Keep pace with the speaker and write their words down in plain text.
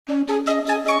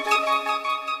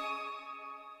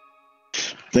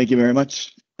Thank you very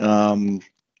much.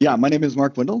 Yeah, my name is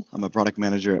Marc Windle. I'm a product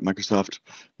manager at Microsoft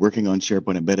working on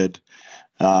SharePoint Embedded.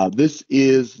 This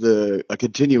is a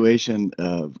continuation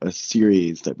of a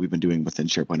series that we've been doing within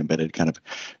SharePoint Embedded, kind of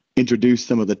introduce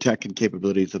some of the tech and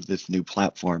capabilities of this new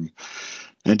platform.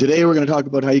 And today we're going to talk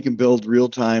about how you can build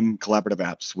real-time collaborative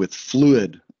apps with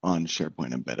Fluid on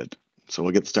SharePoint Embedded. So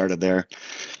we'll get started there.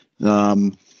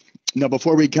 Now,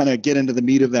 before we kind of get into the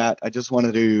meat of that, I just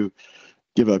wanted to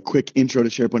give a quick intro to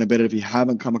SharePoint Embedded if you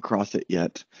haven't come across it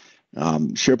yet.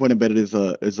 SharePoint Embedded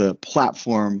is a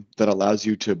platform that allows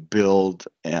you to build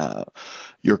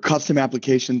your custom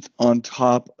applications on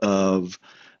top of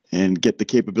and get the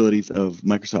capabilities of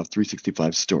Microsoft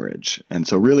 365 storage. And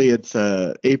so really it's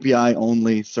a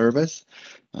API-only service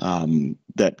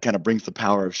that kind of brings the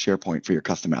power of SharePoint for your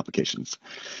custom applications.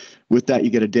 With that, you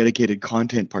get a dedicated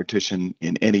content partition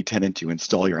in any tenant you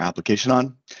install your application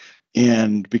on.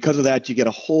 And because of that, you get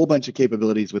a whole bunch of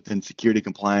capabilities within security,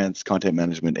 compliance, content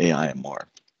management, AI, and more.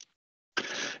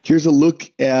 Here's a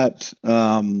look at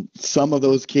some of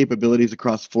those capabilities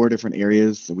across 4 different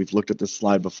areas. So we've looked at this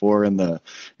slide before in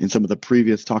some of the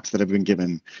previous talks that have been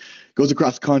given. It goes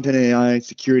across content, AI,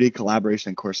 security, collaboration,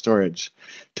 and core storage.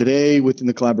 Today, within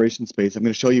the collaboration space, I'm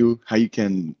going to show you how you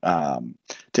can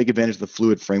take advantage of the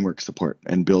Fluid framework support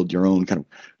and build your own kind of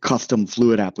custom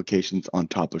Fluid applications on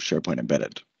top of SharePoint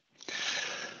Embedded.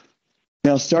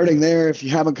 Now, starting there, if you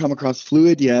haven't come across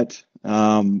Fluid yet,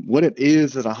 what it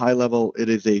is at a high level, it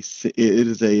is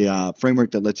a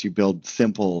framework that lets you build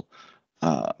simple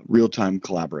real-time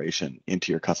collaboration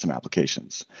into your custom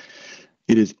applications.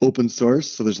 It is open source,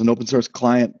 so there's an open source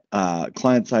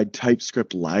client-side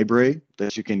TypeScript library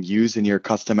that you can use in your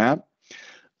custom app.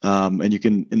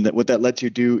 What that lets you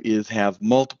do is have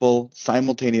multiple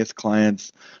simultaneous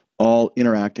clients all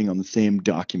interacting on the same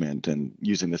document and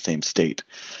using the same state.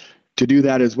 To do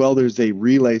that as well, there's a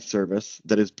relay service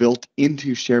that is built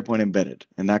into SharePoint Embedded,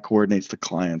 and that coordinates the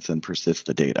clients and persists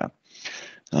the data.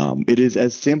 It is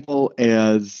as simple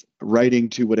as writing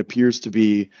to what appears to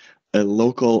be a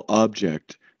local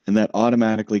object, and that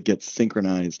automatically gets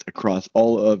synchronized across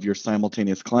all of your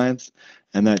simultaneous clients,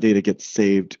 and that data gets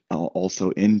saved also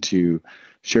into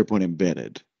SharePoint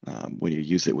Embedded when you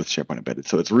use it with SharePoint Embedded.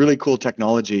 So it's really cool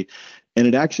technology, and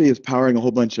it actually is powering a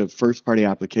whole bunch of first-party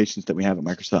applications that we have at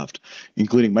Microsoft,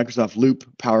 including Microsoft Loop,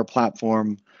 Power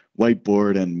Platform,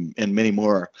 Whiteboard, and many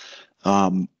more.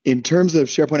 In terms of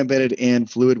SharePoint Embedded and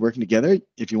Fluid working together,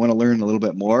 if you want to learn a little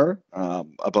bit more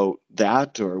about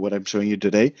that or what I'm showing you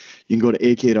today, you can go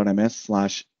to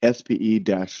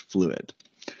ak.ms/spe-fluid.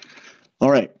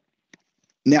 All right.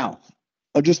 Now,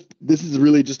 this is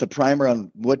really just a primer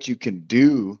on what you can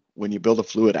do when you build a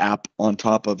Fluid app on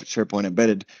top of SharePoint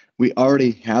Embedded. We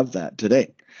already have that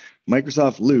today.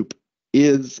 Microsoft Loop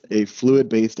is a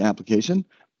Fluid-based application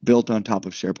built on top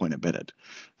of SharePoint Embedded.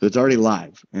 So it's already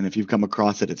live, and if you've come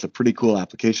across it, it's a pretty cool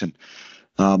application.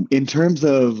 In terms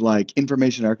of like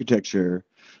information architecture,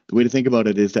 the way to think about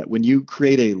it is that when you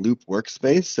create a Loop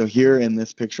workspace, so here in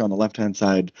this picture on the left-hand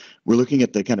side, we're looking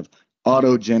at the kind of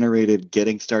auto-generated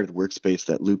getting started workspace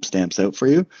that Loop stamps out for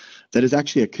you. That is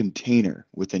actually a container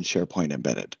within SharePoint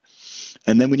Embedded.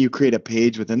 And then when you create a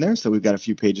page within there, so we've got a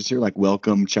few pages here like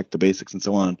welcome, check the basics, and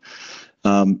so on.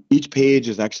 Each page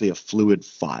is actually a Fluid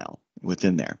file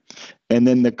within there. And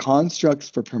then the constructs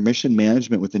for permission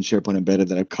management within SharePoint Embedded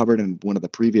that I've covered in one of the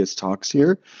previous talks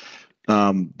here,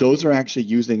 those are actually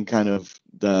using kind of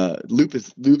the Loop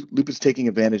is taking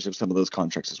advantage of some of those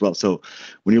contracts as well. So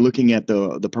when you're looking at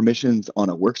the permissions on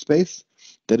a workspace,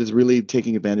 that is really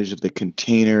taking advantage of the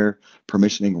container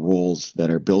permissioning roles that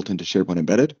are built into SharePoint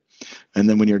Embedded. And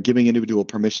then when you're giving individual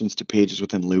permissions to pages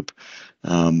within Loop,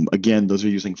 again, those are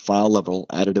using file level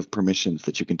additive permissions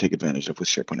that you can take advantage of with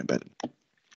SharePoint Embedded.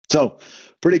 So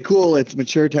pretty cool. It's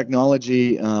mature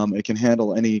technology. It can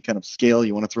handle any kind of scale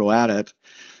you want to throw at it.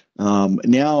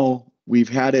 Now we've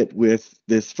had it with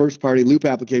this first-party Loop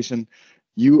application.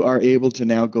 You are able to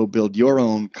now go build your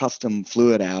own custom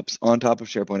Fluid apps on top of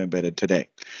SharePoint Embedded today.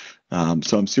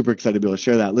 So I'm super excited to be able to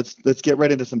share that. Let's get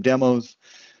right into some demos.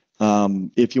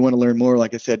 If you want to learn more,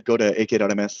 like I said, go to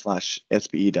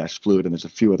ak.ms/spe-fluid, and there's a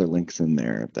few other links in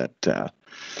there that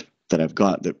I've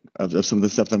got of some of the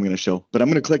stuff that I'm going to show. But I'm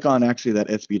going to click on actually that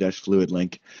spe-fluid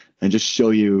link and just show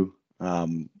you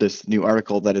this new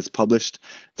article that is published.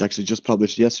 It's actually just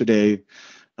published yesterday.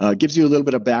 Gives you a little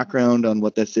bit of background on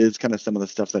what this is, kind of some of the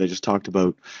stuff that I just talked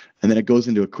about, and then it goes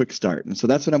into a quick start. And so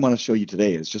that's what I want to show you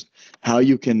today is just how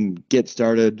you can get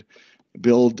started,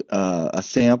 build a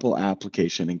sample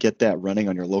application and get that running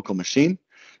on your local machine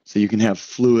so you can have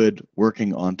Fluid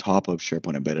working on top of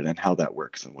SharePoint Embedded and how that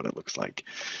works and what it looks like.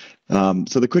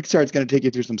 So the quick start is going to take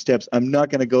you through some steps. I'm not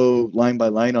going to go line by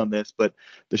line on this, but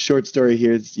the short story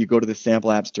here is you go to the sample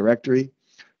apps directory,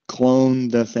 clone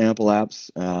the sample apps,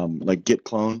 like git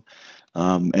clone.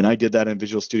 And I did that in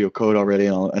Visual Studio Code already,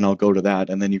 and I'll go to that,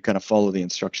 and then you kind of follow the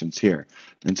instructions here.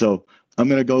 And so I'm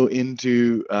going to go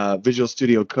into Visual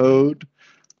Studio Code,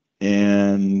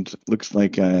 and looks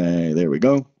like there we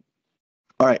go.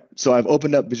 All right, so I've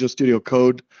opened up Visual Studio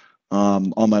Code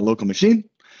on my local machine.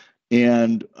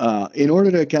 And in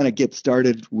order to kind of get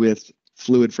started with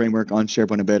Fluid Framework on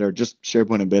SharePoint Embedded, or just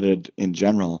SharePoint Embedded in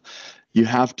general, you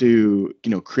have to,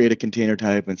 create a container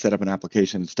type and set up an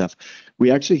application and stuff. We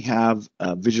actually have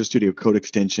a Visual Studio Code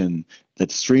extension that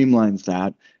streamlines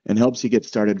that and helps you get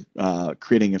started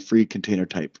creating a free container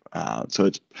type. So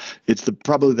it's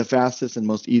probably the fastest and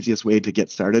most easiest way to get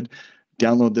started.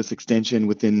 Download this extension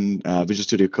within Visual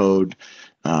Studio Code,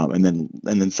 and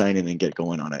then sign in and get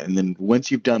going on it. And then once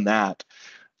you've done that,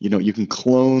 you can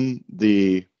clone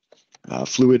the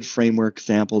Fluid Framework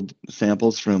samples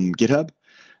from GitHub.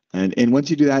 And once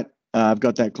you do that, I've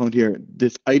got that cloned here.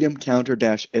 This item counter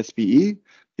 -SPE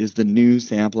is the new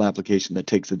sample application that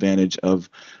takes advantage of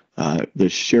the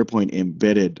SharePoint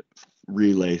Embedded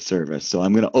relay service. So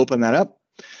I'm going to open that up,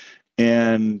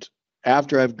 and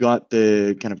after I've got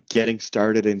the kind of getting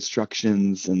started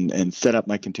instructions and set up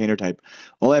my container type,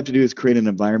 all I have to do is create an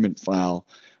environment file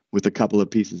with a couple of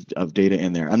pieces of data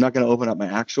in there. I'm not going to open up my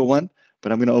actual one,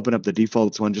 but I'm going to open up the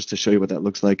defaults one just to show you what that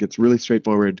looks like. It's really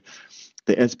straightforward.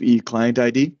 The SPE client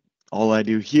ID, all I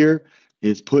do here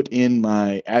is put in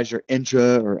my Azure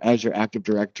Entra or Azure Active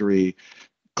Directory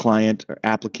client or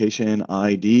application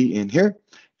ID in here,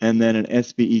 and then an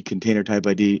SPE container type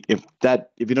ID. If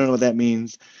you don't know what that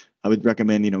means, I would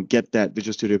recommend, get that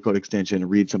Visual Studio Code extension,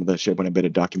 read some of the SharePoint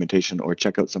Embedded documentation, or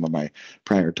check out some of my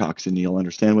prior talks, and you'll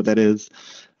understand what that is.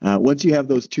 Once you have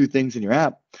those two things in your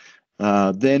app,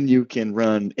 then you can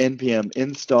run npm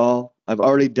install. I've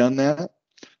already done that.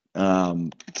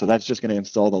 So that's just going to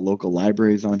install the local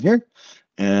libraries on here.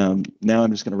 And now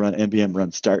I'm just going to run npm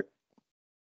run start.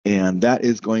 And that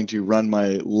is going to run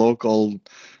my local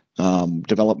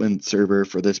development server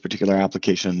for this particular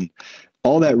application.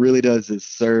 All that really does is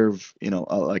serve,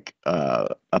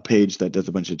 a page that does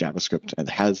a bunch of JavaScript and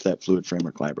has that Fluid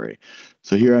Framework library.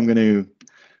 So here I'm going to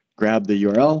grab the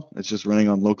URL. It's just running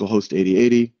on localhost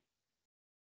 8080.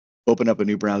 Open up a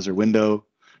new browser window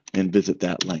and visit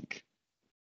that link.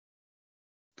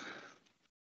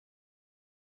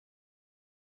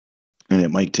 And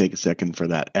it might take a second for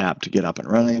that app to get up and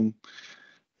running.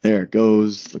 There it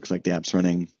goes. Looks like the app's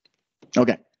running.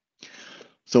 Okay.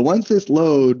 So once this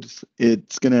loads,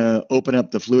 it's going to open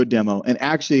up the Fluid demo. And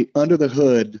actually, under the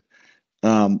hood,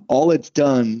 all it's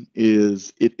done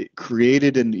is it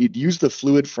created and it used the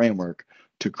Fluid framework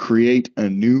to create a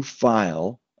new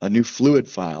file, a new Fluid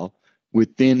file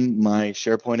within my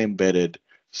SharePoint Embedded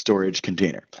storage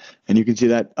container. And you can see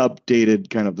that updated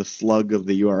kind of the slug of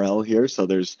the URL here. So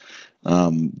there's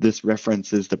this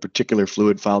references the particular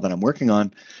Fluid file that I'm working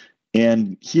on.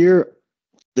 And here,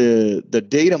 the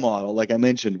data model, like I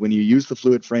mentioned, when you use the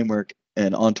Fluid framework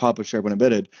and on top of SharePoint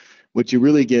Embedded, what you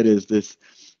really get is this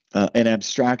an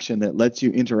abstraction that lets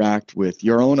you interact with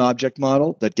your own object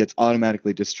model that gets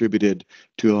automatically distributed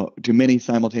to many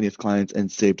simultaneous clients and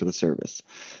saved to the service.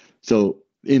 So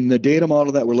in the data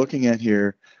model that we're looking at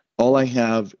here, all I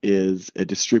have is a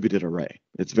distributed array.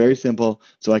 It's very simple.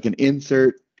 So I can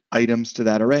insert items to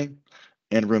that array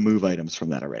and remove items from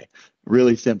that array.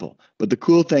 Really simple. But the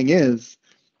cool thing is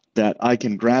that I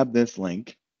can grab this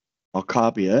link, I'll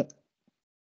copy it,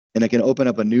 and I can open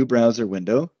up a new browser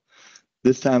window.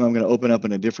 This time I'm going to open up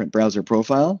in a different browser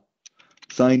profile,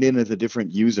 signed in as a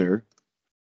different user,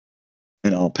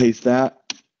 and I'll paste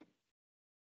that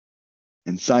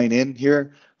and sign in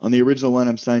here. On the original one,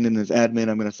 I'm signed in as admin.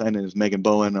 I'm going to sign in as Megan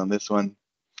Bowen on this one.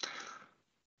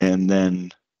 And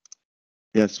then,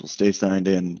 yes, we'll stay signed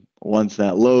in. Once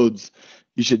that loads,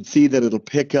 you should see that it'll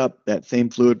pick up that same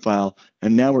Fluid file,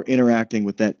 and now we're interacting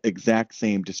with that exact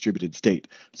same distributed state.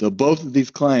 So both of these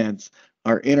clients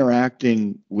are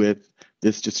interacting with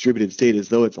this distributed state as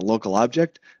though it's a local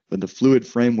object, but the Fluid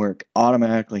framework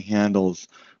automatically handles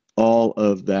all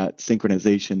of that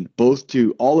synchronization, both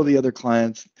to all of the other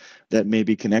clients that may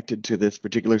be connected to this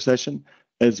particular session,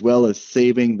 as well as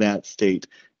saving that state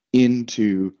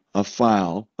into a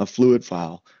file, a Fluid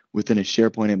file, within a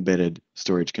SharePoint Embedded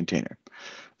storage container.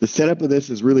 The setup of this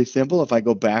is really simple. If I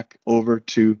go back over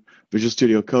to Visual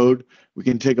Studio Code, we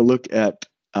can take a look at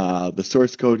the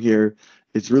source code here.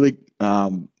 It's really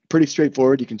pretty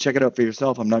straightforward. You can check it out for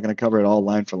yourself. I'm not going to cover it all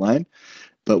line for line.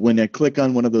 But when I click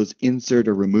on one of those insert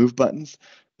or remove buttons,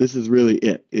 this is really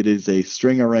it. It is a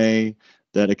string array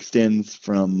that extends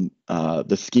from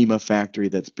the schema factory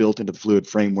that's built into the Fluid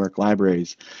Framework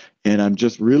libraries. And I'm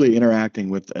just really interacting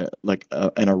with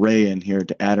an array in here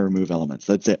to add or remove elements.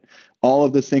 That's it. All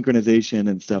of the synchronization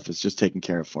and stuff is just taken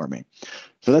care of for me.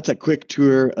 So that's a quick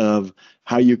tour of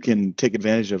how you can take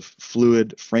advantage of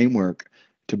Fluid Framework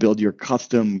to build your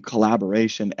custom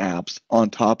collaboration apps on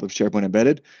top of SharePoint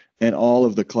Embedded, and all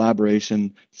of the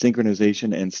collaboration,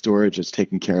 synchronization, and storage is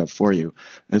taken care of for you,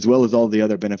 as well as all the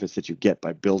other benefits that you get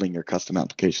by building your custom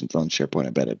applications on SharePoint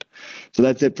Embedded. So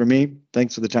that's it for me.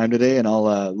 Thanks for the time today, and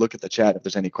I'll look at the chat if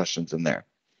there's any questions in there.